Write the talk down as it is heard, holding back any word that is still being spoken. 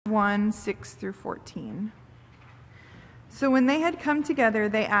1, 6 through 14. So when they had come together,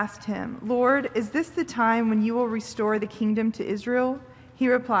 they asked him, "Lord, is this the time when you will restore the kingdom to Israel?" He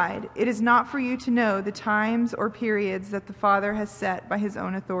replied, "It is not for you to know the times or periods that the Father has set by his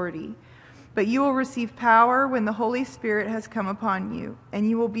own authority. But you will receive power when the Holy Spirit has come upon you, and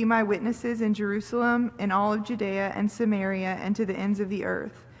you will be my witnesses in Jerusalem, in all of Judea and Samaria, and to the ends of the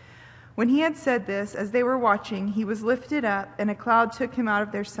earth." When he had said this, as they were watching, he was lifted up, and a cloud took him out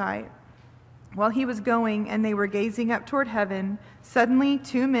of their sight. While he was going, and they were gazing up toward heaven, suddenly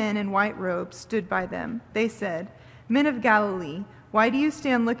 2 men in white robes stood by them. They said, "Men of Galilee, why do you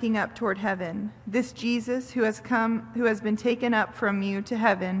stand looking up toward heaven? This Jesus who has been taken up from you to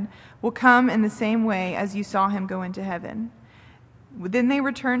heaven, will come in the same way as you saw him go into heaven." Then they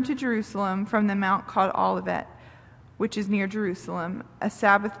returned to Jerusalem from the mount called Olivet, which is near Jerusalem, a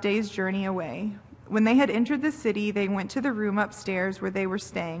Sabbath day's journey away. When they had entered the city, they went to the room upstairs where they were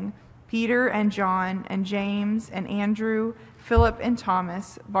staying. Peter and John and James and Andrew, Philip and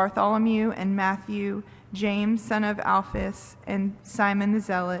Thomas, Bartholomew and Matthew, James son of Alphaeus, and Simon the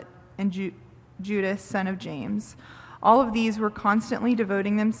Zealot, and Judas son of James. All of these were constantly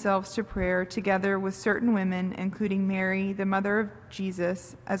devoting themselves to prayer, together with certain women, including Mary, the mother of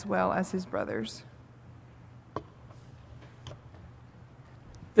Jesus, as well as his brothers.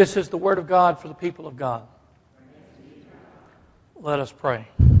 This is the word of God for the people of God. Let us pray.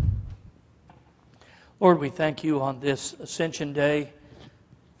 Lord, we thank you on this Ascension Day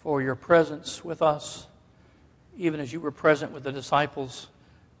for your presence with us, even as you were present with the disciples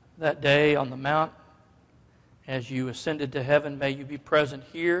that day on the mount. As you ascended to heaven, may you be present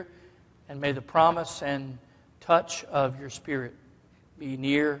here, and may the promise and touch of your Spirit be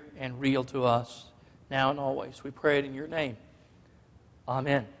near and real to us, now and always. We pray it in your name.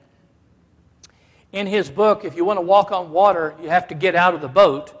 Amen. In his book, If You Want to Walk on Water, You Have to Get Out of the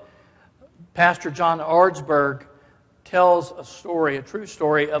Boat, Pastor John Ardsberg tells a story, a true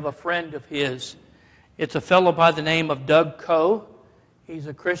story of a friend of his. It's a fellow by the name of Doug Coe. He's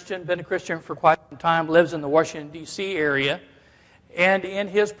a Christian, been a Christian for quite some time, lives in the Washington, D.C. area. And in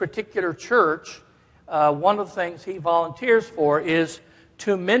his particular church, one of the things he volunteers for is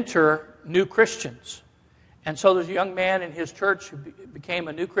to mentor new Christians. And so there's a young man in his church who became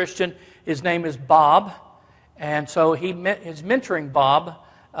a new Christian. His name is Bob. And so he is mentoring Bob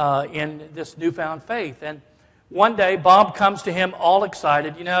in this newfound faith. And one day, Bob comes to him all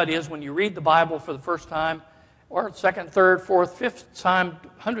excited. You know how it is when you read the Bible for the first time, or second, third, fourth, fifth time,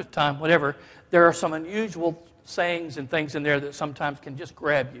 100th time, whatever. There are some unusual sayings and things in there that sometimes can just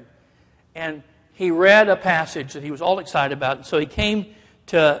grab you. And he read a passage that he was all excited about. And so he came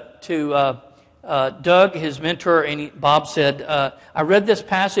to Doug, his mentor, and Bob said, "I read this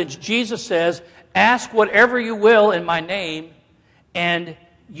passage. Jesus says, 'Ask whatever you will in my name, and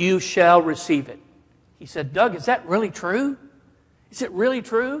you shall receive it.'" He said, "Doug, is that really true? Is it really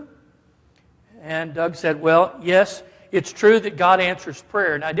true?" And Doug said, "Well, yes, it's true that God answers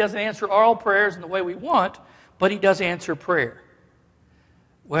prayer. Now, he doesn't answer all prayers in the way we want, but he does answer prayer."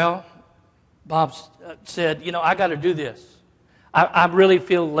 Well, Bob said, I got to do this. I really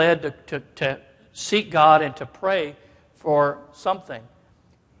feel led to seek God and to pray for something.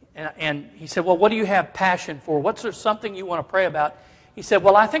 And he said, "Well, what do you have passion for? What's there something you want to pray about?" He said,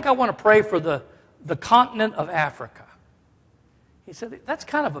 "Well, I think I want to pray for the continent of Africa." He said, "That's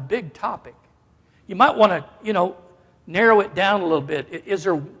kind of a big topic. You might want to, narrow it down a little bit. Is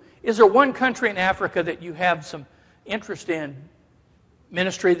there one country in Africa that you have some interest in,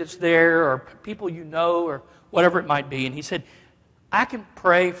 ministry that's there, or people you know, or whatever it might be?" And he said, "I can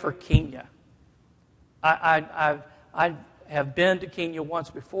pray for Kenya. I have been to Kenya once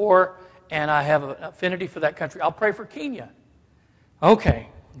before, and I have an affinity for that country. I'll pray for Kenya." Okay,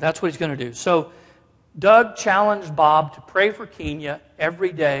 that's what he's going to do. So Doug challenged Bob to pray for Kenya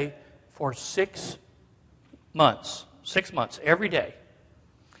every day for 6 months. 6 months, every day.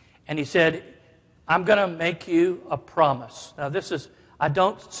 And he said, "I'm going to make you a promise." Now I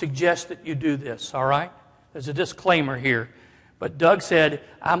don't suggest that you do this, all right? There's a disclaimer here. But Doug said,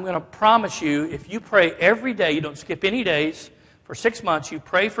 "I'm going to promise you, if you pray every day, you don't skip any days, for 6 months, you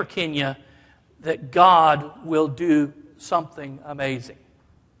pray for Kenya, that God will do something amazing.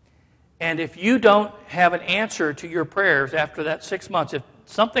 And if you don't have an answer to your prayers after that 6 months, if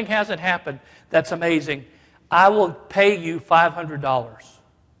something hasn't happened that's amazing, I will pay you $500.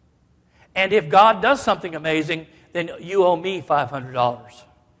 And if God does something amazing, then you owe me $500.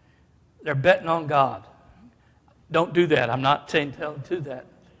 They're betting on God. Don't do that. I'm not saying don't do that.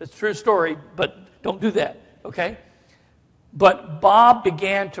 It's a true story, but don't do that, okay? But Bob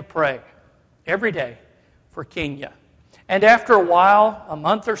began to pray every day for Kenya. And after a while, a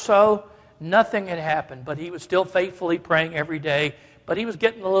month or so, nothing had happened, but he was still faithfully praying every day, but he was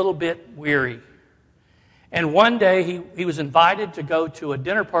getting a little bit weary. And one day he was invited to go to a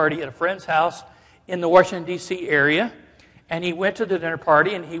dinner party at a friend's house in the Washington, D.C. area, and he went to the dinner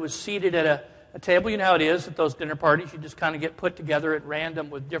party, and he was seated at a table. You know how it is at those dinner parties. You just kind of get put together at random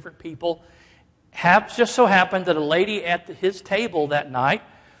with different people. Just so happened that a lady at his table that night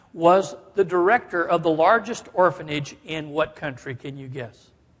was the director of the largest orphanage in what country, can you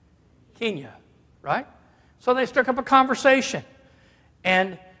guess? Kenya, right? So they struck up a conversation.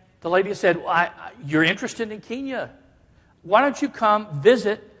 And the lady said, you're interested in Kenya. Why don't you come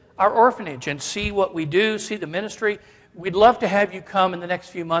visit our orphanage and see what we do, see the ministry? We'd love to have you come in the next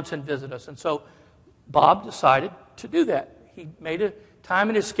few months and visit us. And so Bob decided to do that. He made a time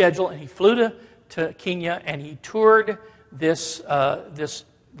in his schedule, and he flew to Kenya, and he toured this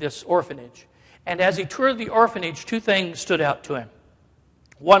orphanage. And as he toured the orphanage, two things stood out to him.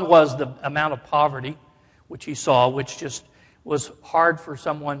 One was the amount of poverty which he saw, which just was hard for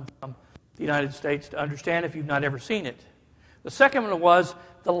someone from the United States to understand if you've not ever seen it. The second one was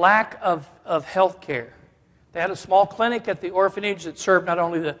the lack of health care. They had a small clinic at the orphanage that served not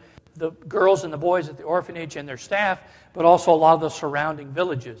only the girls and the boys at the orphanage and their staff, but also a lot of the surrounding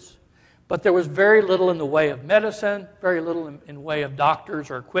villages. But there was very little in the way of medicine, very little in the way of doctors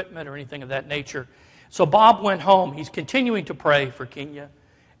or equipment or anything of that nature. So Bob went home. He's continuing to pray for Kenya,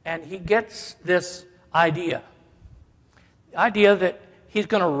 and he gets this idea. The idea that he's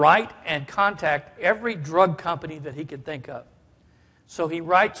going to write and contact every drug company that he could think of. So he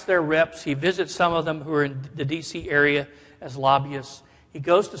writes their reps. He visits some of them who are in the D.C. area as lobbyists. He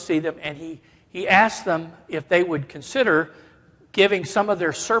goes to see them, and he asks them if they would consider giving some of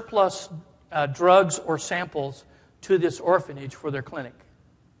their surplus drugs or samples to this orphanage for their clinic.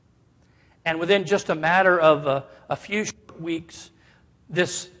 And within just a matter of a few weeks,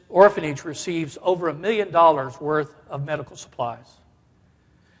 this orphanage receives over $1 million worth of medical supplies.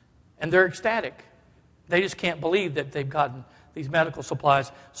 And they're ecstatic. They just can't believe that they've gotten these medical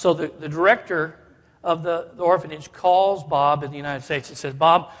supplies. So the director of the orphanage calls Bob in the United States and says,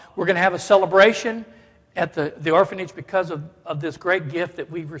 Bob, we're going to have a celebration at the orphanage because of this great gift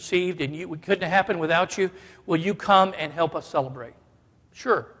that we've received, and it couldn't happen without you. Will you come and help us celebrate?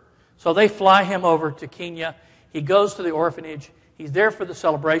 Sure. So they fly him over to Kenya. He goes to the orphanage. He's there for the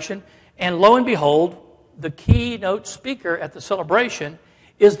celebration. And lo and behold, the keynote speaker at the celebration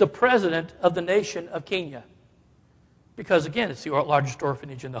is the president of the nation of Kenya. Because, again, it's the largest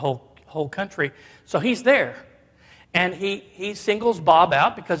orphanage in the whole country. So he's there. And he singles Bob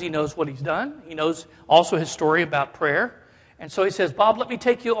out because he knows what he's done. He knows also his story about prayer. And so he says, Bob, let me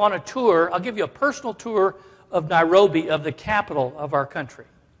take you on a tour. I'll give you a personal tour of Nairobi, of the capital of our country.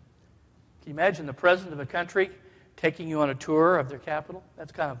 Can you imagine the president of a country taking you on a tour of their capital?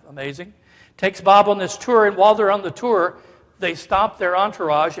 That's kind of amazing. Takes Bob on this tour, and while they're on the tour, they stop their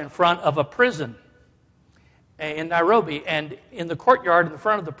entourage in front of a prison in Nairobi. And in the courtyard in the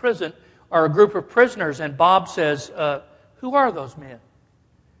front of the prison are a group of prisoners. And Bob says, who are those men?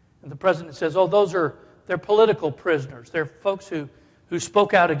 And the president says, they're political prisoners. They're folks who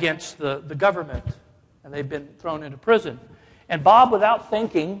spoke out against the government, and they've been thrown into prison. And Bob, without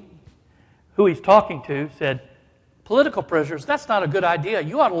thinking who he's talking to, said, political prisoners, that's not a good idea.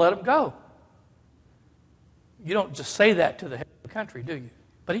 You ought to let them go. You don't just say that to the head of the country, do you?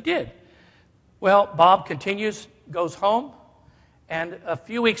 But he did. Well, Bob continues, goes home, and a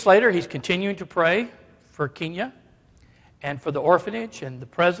few weeks later, he's continuing to pray for Kenya and for the orphanage and the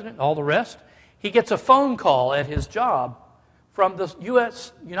president and all the rest. He gets a phone call at his job from the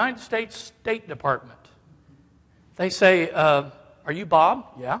United States State Department. They say, are you Bob?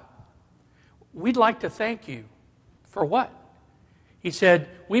 Yeah. We'd like to thank you. For what? He said,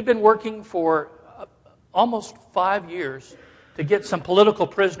 we've been working for almost 5 years to get some political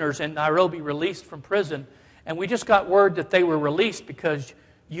prisoners in Nairobi released from prison, and we just got word that they were released because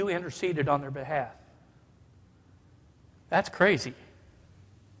you interceded on their behalf. That's crazy.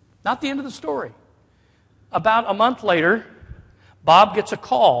 Not the end of the story. About a month later, Bob gets a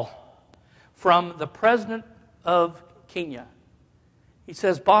call from the president of Kenya. He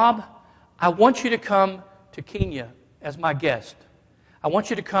says, Bob, I want you to come to Kenya as my guest. I want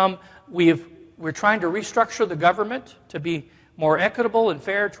you to come. We're trying to restructure the government to be more equitable and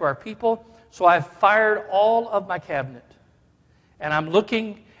fair to our people. So I've fired all of my cabinet. And I'm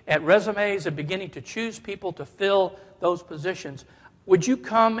looking at resumes and beginning to choose people to fill those positions. Would you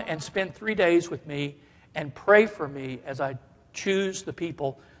come and spend 3 days with me and pray for me as I choose the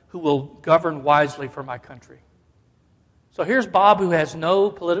people who will govern wisely for my country? So here's Bob, who has no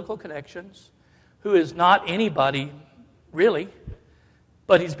political connections, who is not anybody really,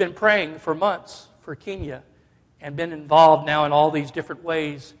 but he's been praying for months for Kenya and been involved now in all these different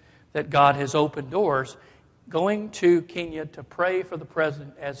ways that God has opened doors, going to Kenya to pray for the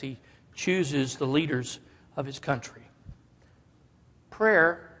president as he chooses the leaders of his country.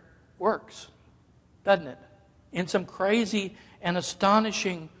 Prayer works, doesn't it? In some crazy and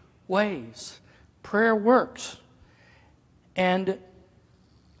astonishing ways. Prayer works. And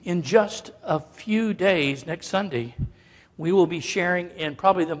in just a few days, next Sunday, we will be sharing in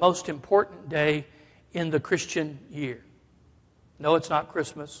probably the most important day in the Christian year. No, it's not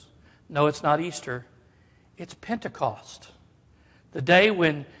Christmas. No, it's not Easter. It's Pentecost. The day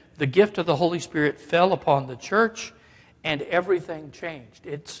when the gift of the Holy Spirit fell upon the church and everything changed.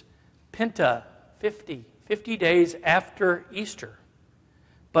 It's Penta, 50 days after Easter.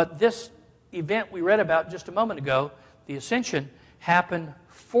 But this event we read about just a moment ago, the Ascension, happened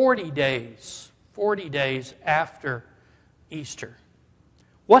 40 days after Easter.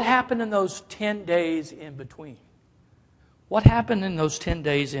 What happened in those 10 days in between? What happened in those 10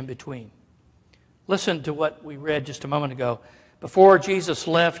 days in between? Listen to what we read just a moment ago. Before Jesus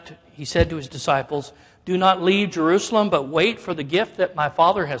left, he said to his disciples, "Do not leave Jerusalem, but wait for the gift that my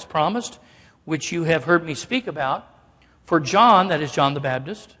Father has promised, which you have heard me speak about. For John," that is John the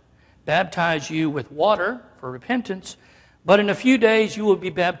Baptist, "baptized you with water for repentance, but in a few days you will be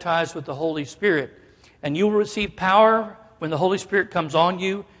baptized with the Holy Spirit, and you will receive power when the Holy Spirit comes on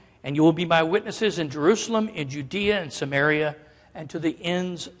you, and you will be my witnesses in Jerusalem, in Judea and Samaria, and to the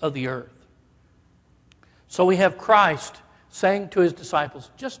ends of the earth." So we have Christ saying to his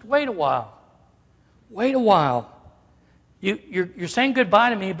disciples, just wait a while. Wait a while. You're saying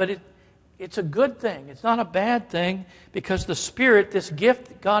goodbye to me, but it's a good thing. It's not a bad thing, because the Spirit, this gift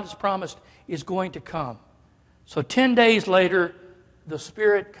that God has promised, is going to come. So 10 days later, the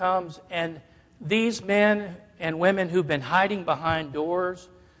Spirit comes, and these men and women who've been hiding behind doors,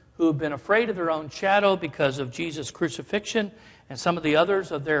 who have been afraid of their own shadow because of Jesus' crucifixion, and some of the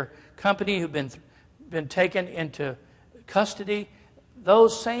others of their company who've been taken into custody,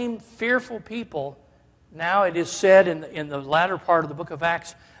 those same fearful people, now it is said in the latter part of the book of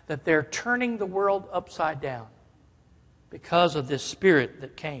Acts that they're turning the world upside down because of this Spirit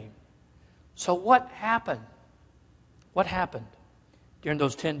that came. So what happened? What happened during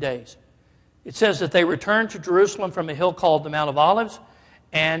those 10 days? It says that they returned to Jerusalem from a hill called the Mount of Olives,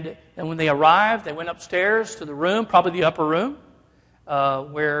 and when they arrived, they went upstairs to the room, probably the upper room,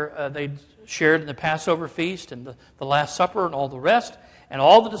 where they shared in the Passover feast and the Last Supper and all the rest. And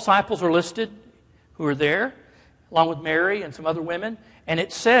all the disciples are listed who were there, along with Mary and some other women. And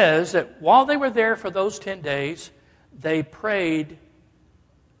it says that while they were there for those 10 days, they prayed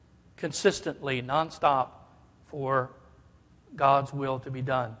consistently, nonstop, for God's will to be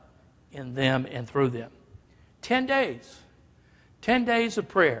done in them and through them. 10 days. 10 days of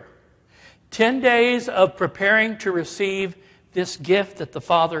prayer. 10 days of preparing to receive this gift that the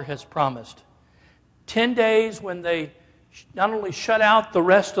Father has promised. 10 days when they not only shut out the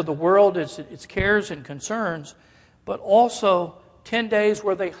rest of the world, its cares and concerns, but also 10 days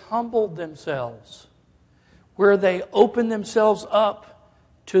where they humbled themselves, where they opened themselves up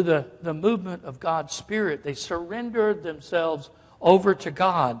to the movement of God's Spirit. They surrendered themselves over to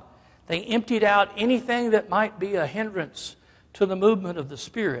God. They emptied out anything that might be a hindrance to the movement of the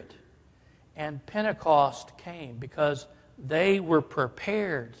Spirit. And Pentecost came because they were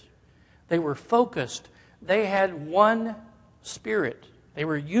prepared. They were focused. They had one Spirit. They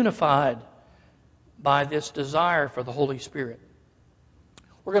were unified by this desire for the Holy Spirit.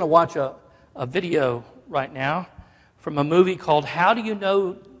 We're going to watch a video right now from a movie called How Do You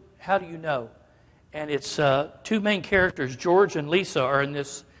Know? How Do You Know? And it's two main characters, George and Lisa, are in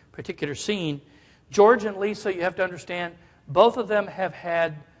this particular scene. George and Lisa, you have to understand, both of them have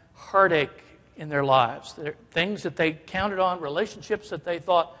had heartache in their lives. Things that they counted on, relationships that they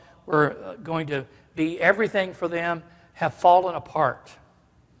thought were going to be everything for them, have fallen apart.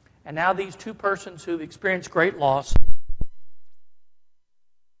 And now these two persons who've experienced great loss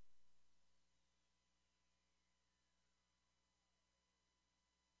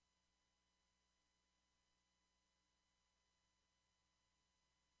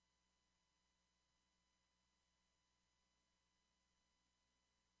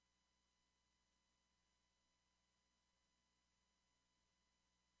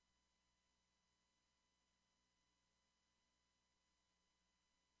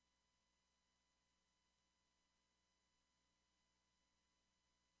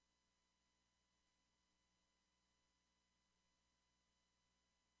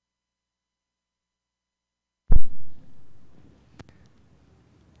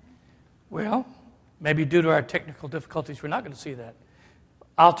Well, Maybe due to our technical difficulties, we're not going to see that.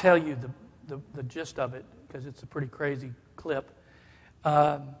 I'll tell you the gist of it, because it's a pretty crazy clip.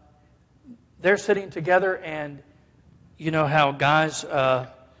 They're sitting together, and you know how guys,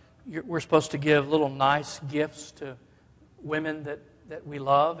 we're supposed to give little nice gifts to women that we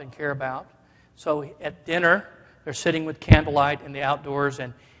love and care about. So at dinner, they're sitting with candlelight in the outdoors,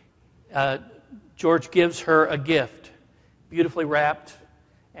 and George gives her a gift, beautifully wrapped,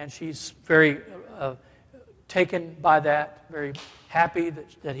 and she's very taken by that, very happy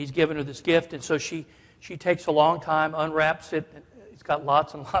that he's given her this gift. And so she takes a long time, unwraps it. It's got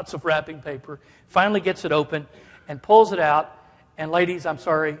lots and lots of wrapping paper. Finally gets it open and pulls it out. And ladies, I'm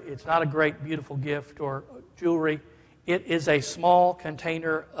sorry, it's not a great, beautiful gift or jewelry. It is a small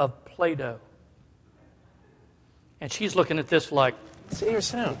container of Play-Doh. And she's looking at this like,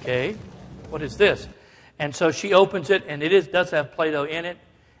 Seriously? okay, what is this? And so she opens it, and does have Play-Doh in it.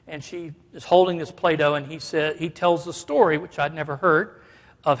 And she is holding this Play-Doh, and he tells the story, which I'd never heard,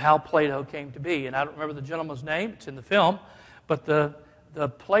 of how Play-Doh came to be. And I don't remember the gentleman's name. It's in the film. But the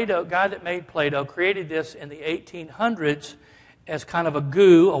Play-Doh guy that made Play-Doh created this in the 1800s as kind of a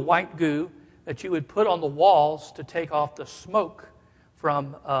goo, a white goo, that you would put on the walls to take off the smoke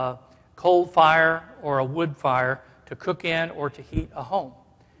from a coal fire or a wood fire to cook in or to heat a home.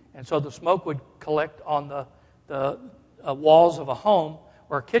 And so the smoke would collect on the walls of a home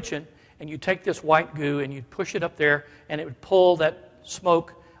or a kitchen, and you take this white goo and you'd push it up there, and it would pull that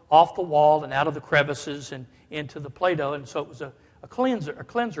smoke off the wall and out of the crevices and into the Play-Doh, and so it was a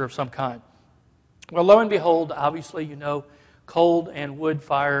cleanser of some kind. Well, lo and behold, obviously, you know, coal and wood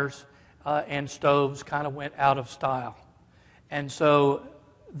fires and stoves kind of went out of style. And so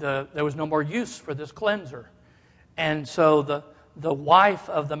there was no more use for this cleanser. And so the wife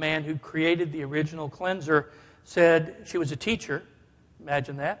of the man who created the original cleanser said, she was a teacher,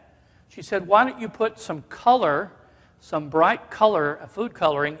 imagine that. She said, why don't you put some color, some bright color, food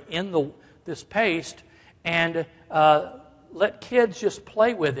coloring in this paste, and let kids just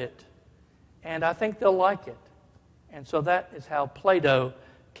play with it. And I think they'll like it. And so that is how Play-Doh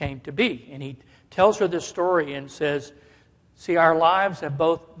came to be. And he tells her this story and says, see, our lives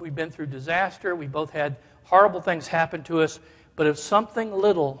we've been through disaster, we both had horrible things happen to us, but if something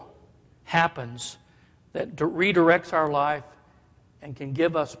little happens that redirects our life and can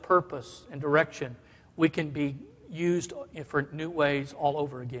give us purpose and direction, we can be used for new ways all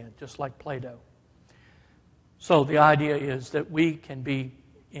over again, just like Play-Doh. So the idea is that we can be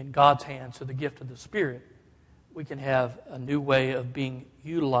in God's hands, so the gift of the Spirit, we can have a new way of being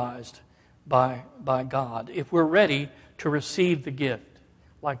utilized by God if we're ready to receive the gift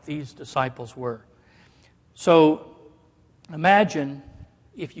like these disciples were. So imagine,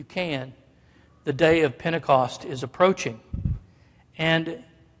 if you can, the day of Pentecost is approaching. And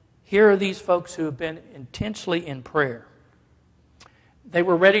here are these folks who have been intensely in prayer. They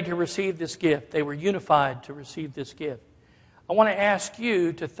were ready to receive this gift. They were unified to receive this gift. I want to ask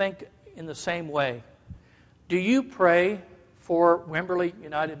you to think in the same way. Do you pray for Wimberley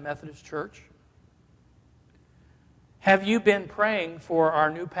United Methodist Church? Have you been praying for our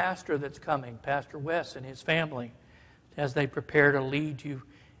new pastor that's coming, Pastor Wes and his family, as they prepare to lead you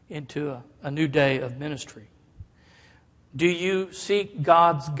into a new day of ministry? Do you seek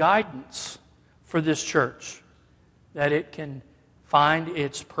God's guidance for this church, that it can find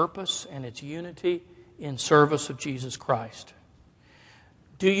its purpose and its unity in service of Jesus Christ?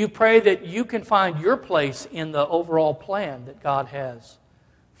 Do you pray that you can find your place in the overall plan that God has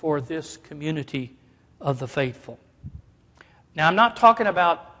for this community of the faithful? Now, I'm not talking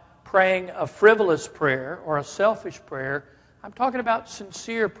about praying a frivolous prayer or a selfish prayer. I'm talking about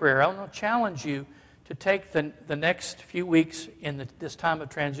sincere prayer. I want to challenge you to take the next few weeks in this time of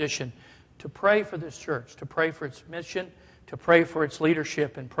transition to pray for this church, to pray for its mission, to pray for its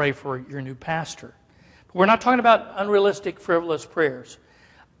leadership, and pray for your new pastor. But we're not talking about unrealistic, frivolous prayers.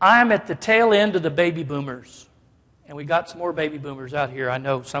 I'm at the tail end of the baby boomers, and we got some more baby boomers out here. I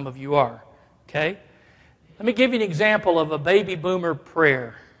know some of you are, okay? Let me give you an example of a baby boomer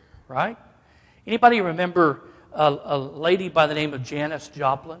prayer, right? Anybody remember a lady by the name of Janis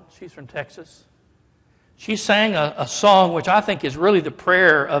Joplin? She's from Texas. She sang a song which I think is really the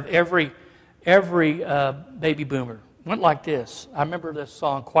prayer of every baby boomer. It went like this. I remember this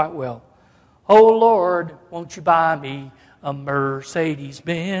song quite well. Oh Lord, won't you buy me a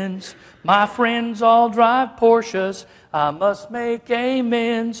Mercedes-Benz? My friends all drive Porsches. I must make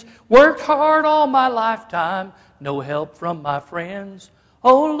amends. Worked hard all my lifetime. No help from my friends.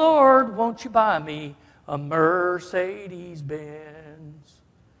 Oh Lord, won't you buy me a Mercedes-Benz?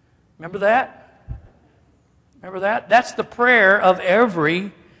 Remember that? Remember that? That's the prayer of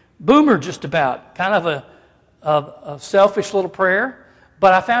every boomer just about, kind of a selfish little prayer.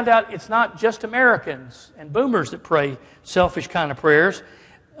 But I found out it's not just Americans and boomers that pray selfish kind of prayers.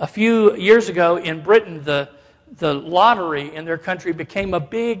 A few years ago in Britain, the lottery in their country became a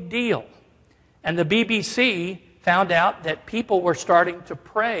big deal. And the BBC found out that people were starting to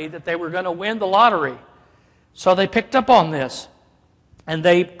pray that they were going to win the lottery. So they picked up on this. And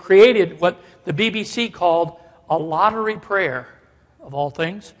they created what the BBC called a lottery prayer, of all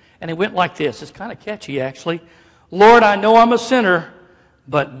things. And it went like this. It's kind of catchy, actually. Lord, I know I'm a sinner,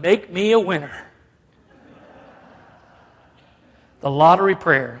 but make me a winner. The lottery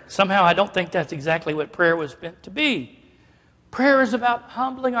prayer. Somehow I don't think that's exactly what prayer was meant to be. Prayer is about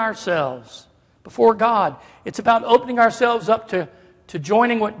humbling ourselves before God. It's about opening ourselves up to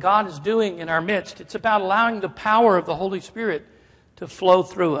joining what God is doing in our midst. It's about allowing the power of the Holy Spirit to flow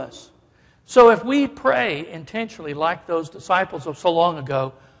through us. So if we pray intentionally like those disciples of so long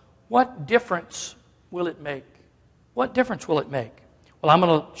ago, what difference will it make? What difference will it make? Well, I'm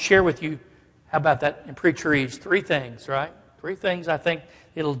going to share with you, how about that in Preacherese? 3 things, right? 3 things I think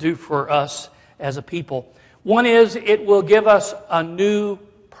it'll do for us as a people. One is it will give us a new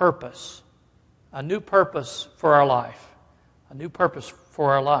purpose. A new purpose for our life. A new purpose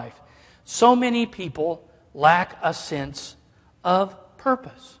for our life. So many people lack a sense of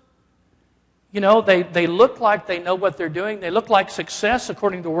purpose. You know, they look like they know what they're doing. They look like success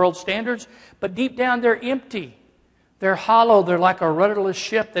according to world standards, but deep down they're empty. They're hollow. They're like a rudderless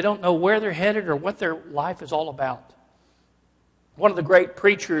ship. They don't know where they're headed or what their life is all about. One of the great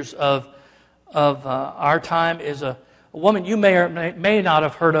preachers of our time is a woman you may or may not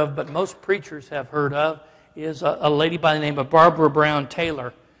have heard of, but most preachers have heard of, is a lady by the name of Barbara Brown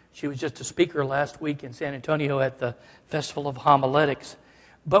Taylor. She was just a speaker last week in San Antonio at the Festival of Homiletics.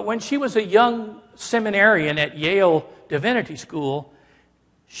 But when she was a young seminarian at Yale Divinity School,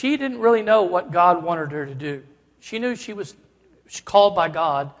 she didn't really know what God wanted her to do. She knew she was called by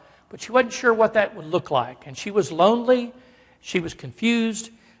God, but she wasn't sure what that would look like. And she was lonely, she was confused,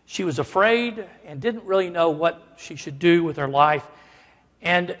 she was afraid, and didn't really know what she should do with her life.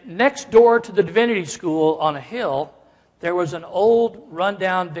 And next door to the Divinity School on a hill, there was an old,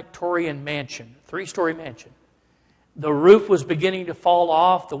 rundown Victorian mansion, 3-story mansion. The roof was beginning to fall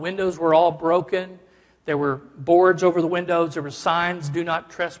off. The windows were all broken. There were boards over the windows. There were signs, do not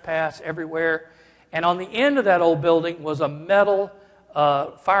trespass, everywhere. And on the end of that old building was a metal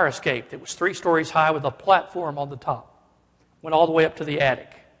fire escape that was 3 stories high with a platform on the top. Went all the way up to the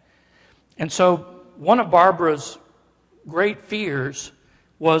attic. And so one of Barbara's great fears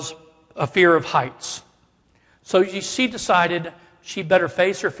was a fear of heights. So she decided she better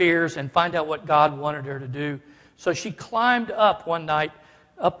face her fears and find out what God wanted her to do. So she climbed up one night,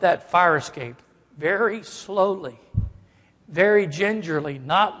 up that fire escape, very slowly, very gingerly,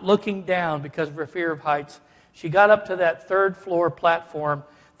 not looking down because of her fear of heights. She got up to that 3rd floor platform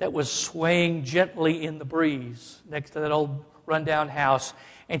that was swaying gently in the breeze next to that old rundown house.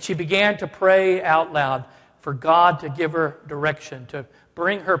 And she began to pray out loud for God to give her direction, to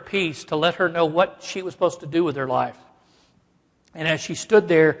bring her peace, to let her know what she was supposed to do with her life. And as she stood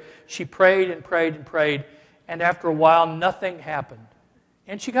there, she prayed and prayed and prayed. And after a while, nothing happened.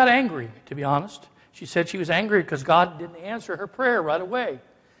 And she got angry, to be honest. She said she was angry because God didn't answer her prayer right away.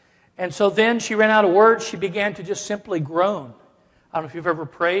 And so then she ran out of words. She began to just simply groan. I don't know if you've ever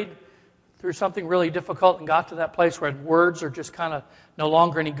prayed through something really difficult and got to that place where words are just kind of no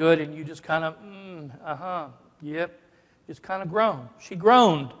longer any good and you just kind of, yep, just kind of groan. She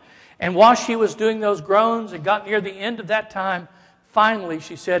groaned. And while she was doing those groans and got near the end of that time, finally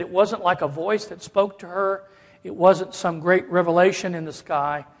she said it wasn't like a voice that spoke to her. It wasn't some great revelation in the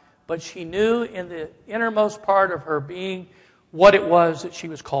sky, but she knew in the innermost part of her being what it was that she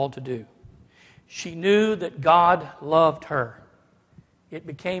was called to do. She knew that God loved her. It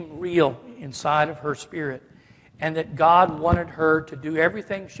became real inside of her spirit, and that God wanted her to do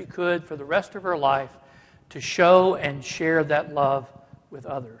everything she could for the rest of her life to show and share that love with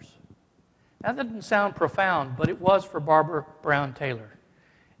others. Now, that didn't sound profound, but it was for Barbara Brown Taylor,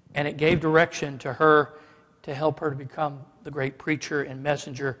 and it gave direction to her to help her to become the great preacher and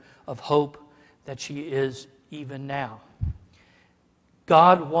messenger of hope that she is even now.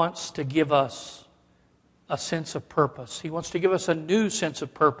 God wants to give us a sense of purpose. He wants to give us a new sense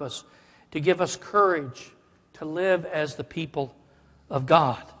of purpose, to give us courage to live as the people of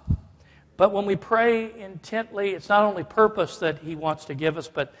God. But when we pray intently, it's not only purpose that He wants to give us,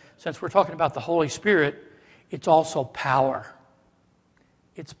 but since we're talking about the Holy Spirit, it's also power.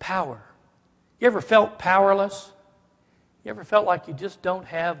 It's power. You ever felt powerless? You ever felt like you just don't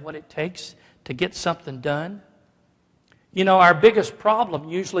have what it takes to get something done? You know, our biggest problem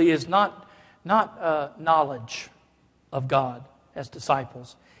usually is not knowledge of God as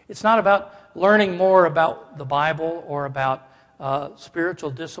disciples. It's not about learning more about the Bible or about spiritual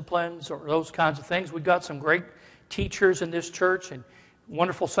disciplines or those kinds of things. We've got some great teachers in this church and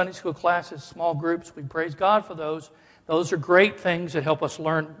wonderful Sunday school classes, small groups. We praise God for those. Those are great things that help us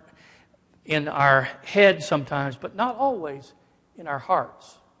learn in our head sometimes, but not always in our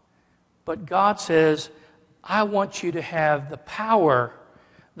hearts. But God says, I want you to have the power,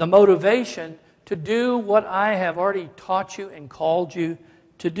 the motivation to do what I have already taught you and called you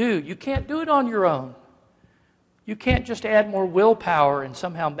to do. You can't do it on your own. You can't just add more willpower and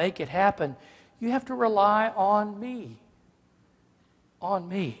somehow make it happen. You have to rely on me. On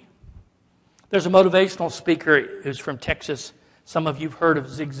me. There's a motivational speaker who's from Texas. Some of you have heard of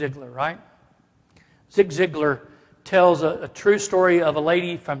Zig Ziglar, right? Zig Ziglar tells a true story of a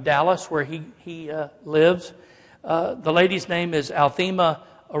lady from Dallas where he lives. The lady's name is Althema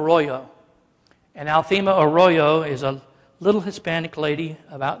Arroyo. And Althema Arroyo is a little Hispanic lady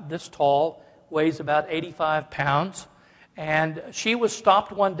about this tall, weighs about 85 pounds. And she was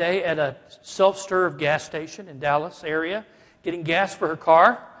stopped one day at a self-serve gas station in Dallas area, getting gas for her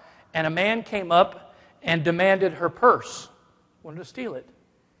car. And a man came up and demanded her purse, wanted to steal it.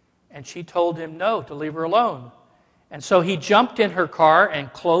 And she told him no, to leave her alone. And so he jumped in her car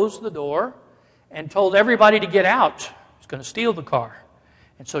and closed the door and told everybody to get out. He was going to steal the car.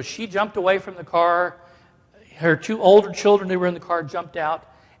 And so she jumped away from the car. Her two older children who were in the car jumped out.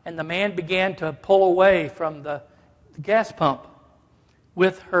 And the man began to pull away from the gas pump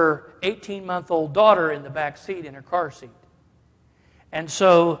with her 18-month-old daughter in the back seat, in her car seat. And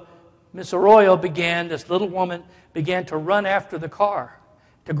so Miss Arroyo this little woman began to run after the car,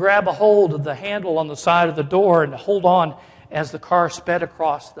 to grab a hold of the handle on the side of the door and to hold on as the car sped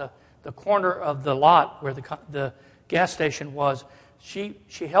across the corner of the lot where the gas station was. She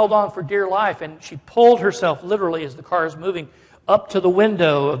held on for dear life, and she pulled herself literally as the car is moving up to the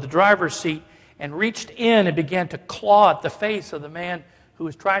window of the driver's seat and reached in and began to claw at the face of the man who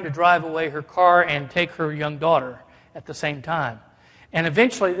was trying to drive away her car and take her young daughter at the same time. And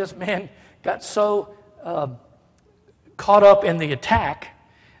eventually this man got so caught up in the attack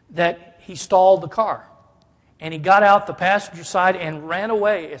that he stalled the car. And he got out the passenger side and ran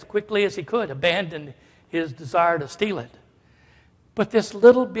away as quickly as he could, abandoned his desire to steal it. But this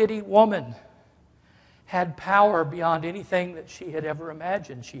little bitty woman had power beyond anything that she had ever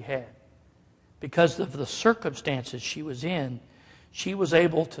imagined she had. Because of the circumstances she was in, she was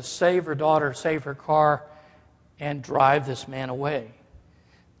able to save her daughter, save her car, and drive this man away.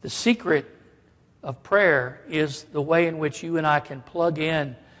 The secret of prayer is the way in which you and I can plug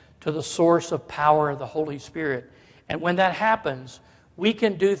in to the source of power of the Holy Spirit. And when that happens, we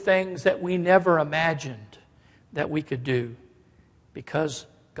can do things that we never imagined that we could do because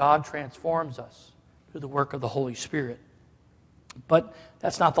God transforms us through the work of the Holy Spirit. But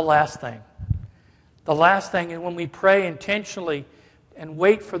that's not the last thing. The last thing is when we pray intentionally and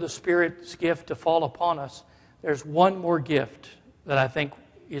wait for the Spirit's gift to fall upon us, there's one more gift that I think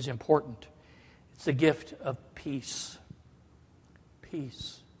is important. It's the gift of peace.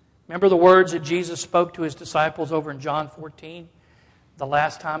 Peace. Remember the words that Jesus spoke to his disciples over in John 14, the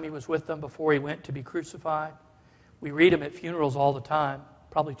last time he was with them before he went to be crucified? We read them at funerals all the time,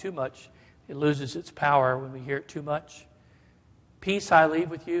 probably too much. It loses its power when we hear it too much. Peace I leave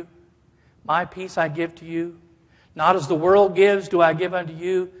with you. My peace I give to you. Not as the world gives do I give unto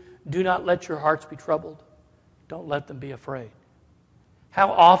you. Do not let your hearts be troubled. Don't let them be afraid. How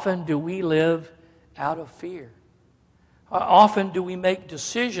often do we live out of fear? How often do we make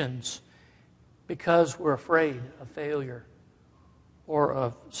decisions because we're afraid of failure or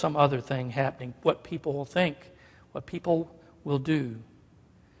of some other thing happening, what people will think, what people will do?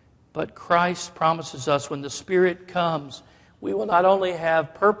 But Christ promises us when the Spirit comes, we will not only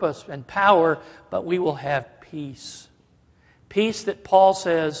have purpose and power, but we will have peace. Peace that Paul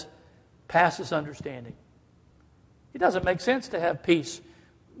says passes understanding. It doesn't make sense to have peace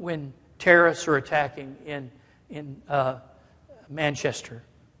when terrorists are attacking in Manchester.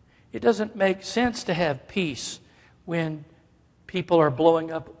 It doesn't make sense to have peace when people are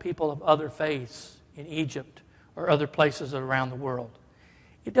blowing up people of other faiths in Egypt or other places around the world.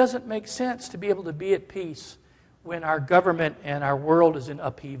 It doesn't make sense to be able to be at peace when our government and our world is in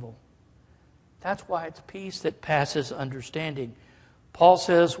upheaval. That's why it's peace that passes understanding. Paul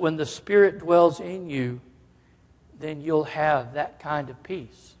says when the Spirit dwells in you, then you'll have that kind of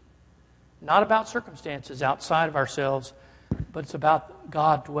peace. Not about circumstances outside of ourselves, but it's about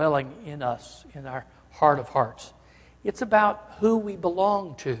God dwelling in us, in our heart of hearts. It's about who we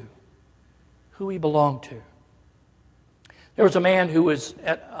belong to. Who we belong to. There was a man who was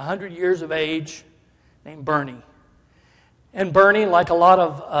at 100 years of age named Bernie. And Bernie, like a lot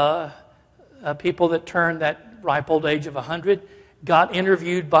of people that turn that ripe old age of 100, got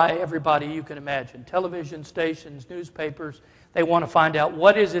interviewed by everybody you can imagine. Television stations, newspapers. They want to find out,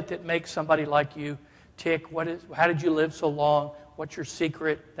 what is it that makes somebody like you tick? How did you live so long? What's your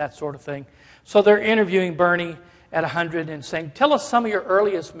secret? That sort of thing. So they're interviewing Bernie at 100 and saying, tell us some of your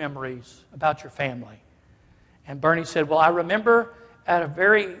earliest memories about your family. And Bernie said, well, I remember at a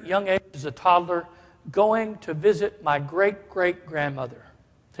very young age as a toddler going to visit my great-great-grandmother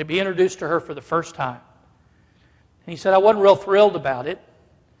to be introduced to her for the first time. And he said, I wasn't real thrilled about it.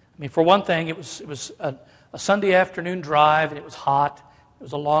 I mean, for one thing, it was a Sunday afternoon drive, and it was hot. It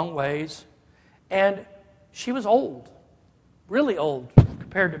was a long ways. And she was old, really old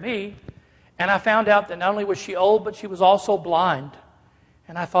compared to me. And I found out that not only was she old, but she was also blind.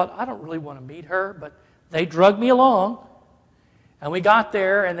 And I thought, I don't really want to meet her, but they drugged me along. And we got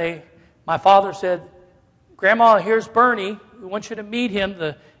there, and my father said, Grandma, here's Bernie. We want you to meet him,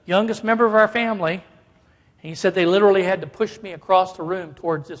 the youngest member of our family. And he said they literally had to push me across the room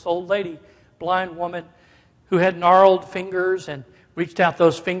towards this old lady, blind woman, who had gnarled fingers and reached out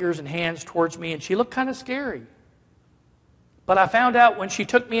those fingers and hands towards me, and she looked kind of scary. But I found out when she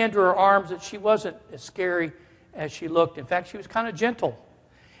took me into her arms that she wasn't as scary as she looked. In fact, she was kind of gentle.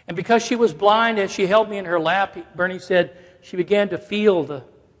 And because she was blind, as she held me in her lap, Bernie said, she began to feel the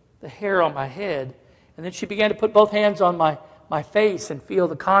hair on my head. And then she began to put both hands on my face and feel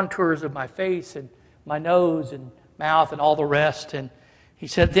the contours of my face and my nose and mouth and all the rest. And he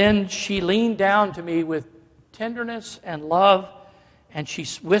said, then she leaned down to me with tenderness and love, and she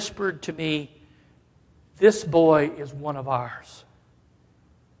whispered to me, this boy is one of ours.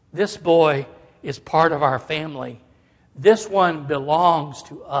 This boy is part of our family. This one belongs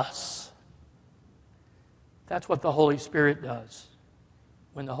to us. That's what the Holy Spirit does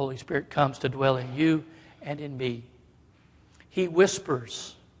when the Holy Spirit comes to dwell in you and in me. He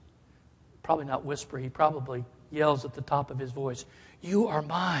whispers. Probably not whisper, he probably yells at the top of his voice, you are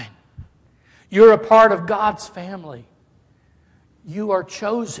mine. You're a part of God's family. You are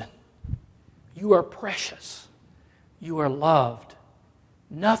chosen. You are precious. You are loved.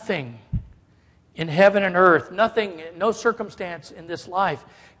 Nothing in heaven and earth, nothing, no circumstance in this life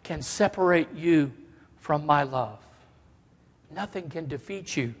can separate you from my love. Nothing can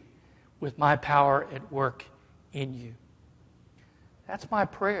defeat you with my power at work in you. That's my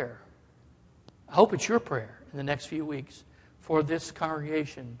prayer. I hope it's your prayer in the next few weeks for this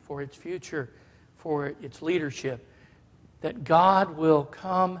congregation, for its future, for its leadership, that God will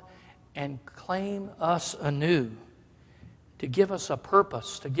come and claim us anew, to give us a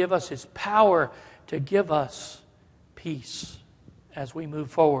purpose, to give us His power, to give us peace as we move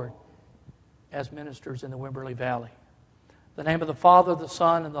forward as ministers in the Wimberley Valley. In the name of the Father, the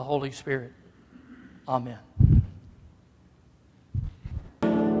Son, and the Holy Spirit. Amen.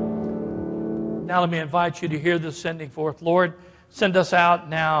 Now let me invite you to hear this sending forth. Lord, send us out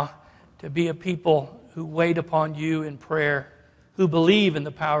now to be a people who wait upon you in prayer, who believe in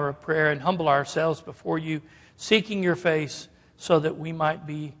the power of prayer and humble ourselves before you, seeking your face so that we might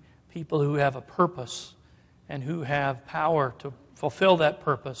be people who have a purpose and who have power to fulfill that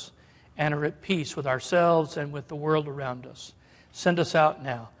purpose and are at peace with ourselves and with the world around us. Send us out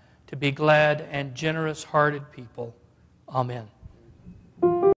now to be glad and generous-hearted people. Amen.